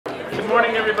Good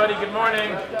morning, everybody. Good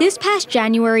morning. This past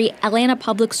January, Atlanta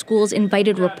Public Schools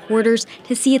invited reporters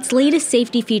to see its latest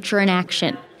safety feature in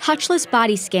action, touchless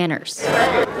body scanners.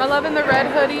 I'm loving the red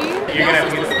hoodie. You're going to have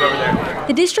to get this over there.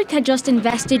 The district had just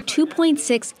invested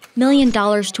 $2.6 million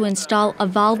to install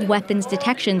evolved weapons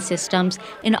detection systems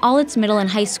in all its middle and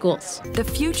high schools. The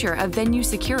future of venue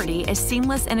security is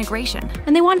seamless integration.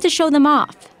 And they wanted to show them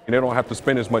off. And they don't have to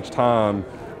spend as much time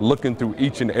looking through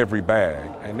each and every bag.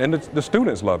 And then the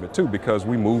students love it too because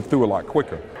we move through a lot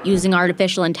quicker. Using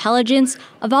artificial intelligence,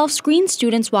 Evolve screens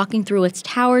students walking through its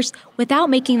towers without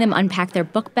making them unpack their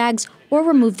book bags or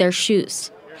remove their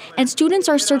shoes. And students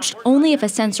are searched only if a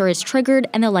sensor is triggered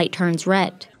and the light turns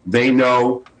red. They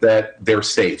know that they're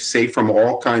safe from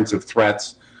all kinds of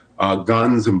threats,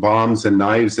 guns and bombs and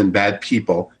knives and bad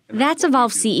people. That's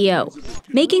Evolve's CEO,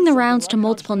 making the rounds to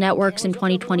multiple networks in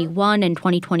 2021 and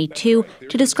 2022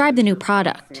 to describe the new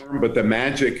product. But the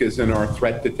magic is in our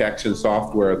threat detection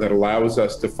software that allows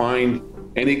us to find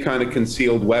any kind of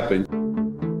concealed weapon.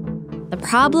 The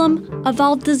problem?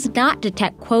 Evolve does not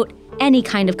detect, quote, any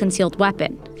kind of concealed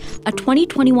weapon. A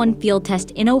 2021 field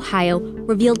test in Ohio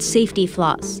revealed safety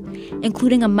flaws,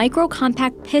 including a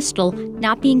micro-compact pistol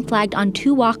not being flagged on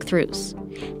 2 walkthroughs,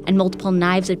 and multiple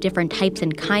knives of different types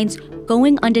and kinds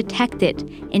going undetected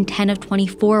in 10 of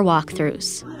 24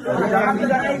 walkthroughs.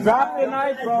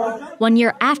 1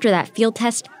 year after that field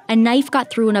test, a knife got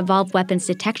through an Evolve weapons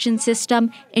detection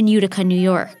system in Utica, New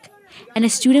York, and a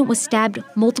student was stabbed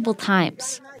multiple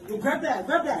times.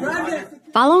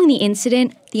 Following the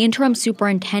incident, the interim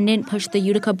superintendent pushed the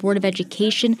Utica Board of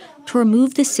Education to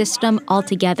remove the system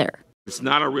altogether. It's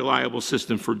not a reliable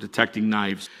system for detecting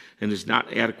knives and is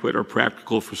not adequate or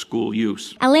practical for school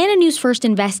use. Atlanta News First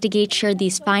Investigate shared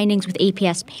these findings with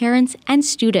APS parents and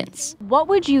students. What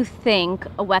would you think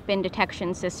a weapon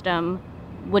detection system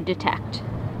would detect?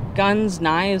 Guns,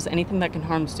 knives, anything that can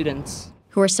harm students.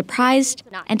 Who were surprised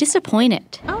and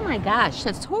disappointed. Oh my gosh,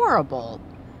 that's horrible.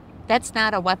 That's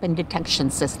not a weapon detection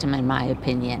system, in my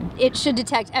opinion. It should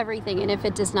detect everything, and if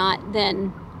it does not,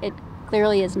 then it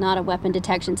clearly is not a weapon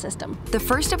detection system. The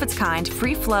first of its kind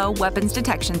free-flow weapons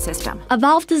detection system.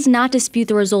 Evolve does not dispute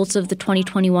the results of the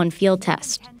 2021 field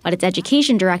test, but its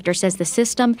education director says the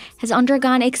system has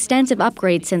undergone extensive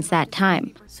upgrades since that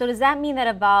time. So does that mean that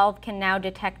Evolve can now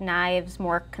detect knives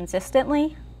more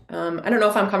consistently? I don't know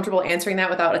if I'm comfortable answering that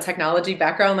without a technology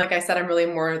background. Like I said, I'm really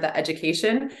more the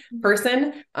education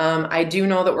person. I do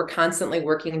know that we're constantly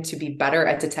working to be better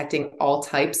at detecting all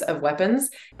types of weapons.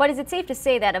 But is it safe to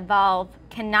say that Evolve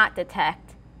cannot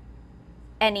detect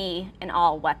any and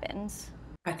all weapons?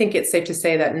 I think it's safe to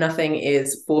say that nothing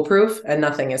is foolproof and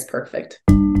nothing is perfect.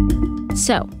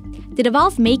 So, did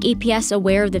Evolve make APS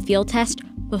aware of the field test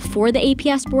before the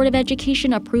APS Board of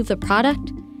Education approved the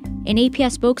product? An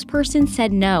APS spokesperson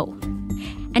said no.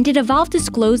 And did Evolve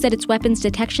disclose that its weapons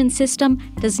detection system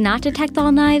does not detect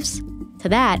all knives? To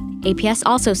that, APS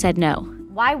also said no.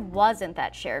 Why wasn't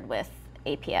that shared with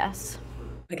APS?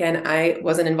 Again, I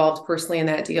wasn't involved personally in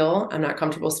that deal. I'm not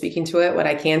comfortable speaking to it. What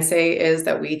I can say is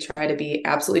that we try to be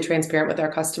absolutely transparent with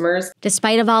our customers.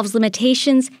 Despite Evolve's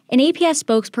limitations, an APS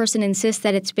spokesperson insists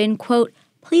that it's been, quote,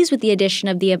 pleased with the addition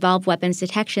of the Evolve weapons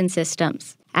detection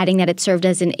systems, adding that it served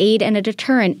as an aid and a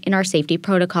deterrent in our safety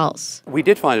protocols. We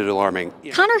did find it alarming.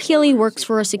 Connor Healy works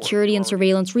for a security and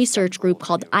surveillance research group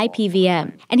called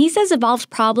IPVM, and he says Evolve's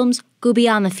problems go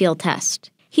beyond the field test.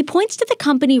 He points to the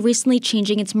company recently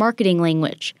changing its marketing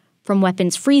language from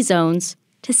weapons-free zones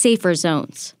to safer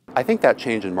zones. I think that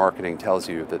change in marketing tells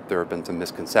you that there have been some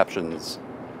misconceptions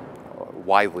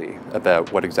widely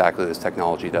about what exactly this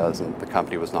technology does, and the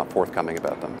company was not forthcoming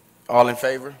about them. All in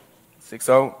favor?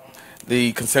 6-0.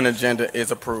 The consent agenda is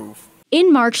approved.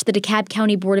 In March, the DeKalb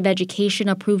County Board of Education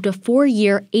approved a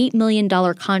 4-year, $8 million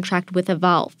contract with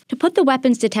Evolve to put the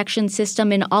weapons detection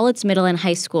system in all its middle and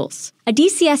high schools. A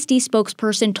DCSD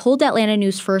spokesperson told Atlanta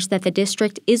News First that the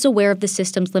district is aware of the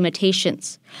system's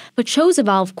limitations, but chose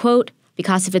Evolve, quote,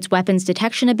 because of its weapons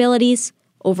detection abilities,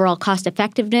 overall cost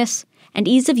effectiveness, and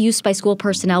ease of use by school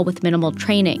personnel with minimal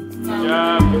training. Good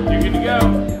job. You're good to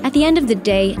go. At the end of the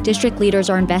day, district leaders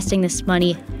are investing this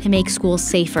money to make schools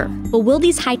safer. But will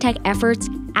these high-tech efforts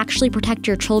actually protect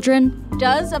your children?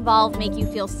 Does Evolve make you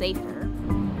feel safer?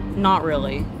 Not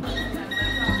really.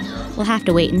 We'll have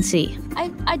to wait and see.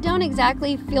 I don't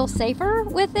exactly feel safer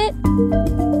with it.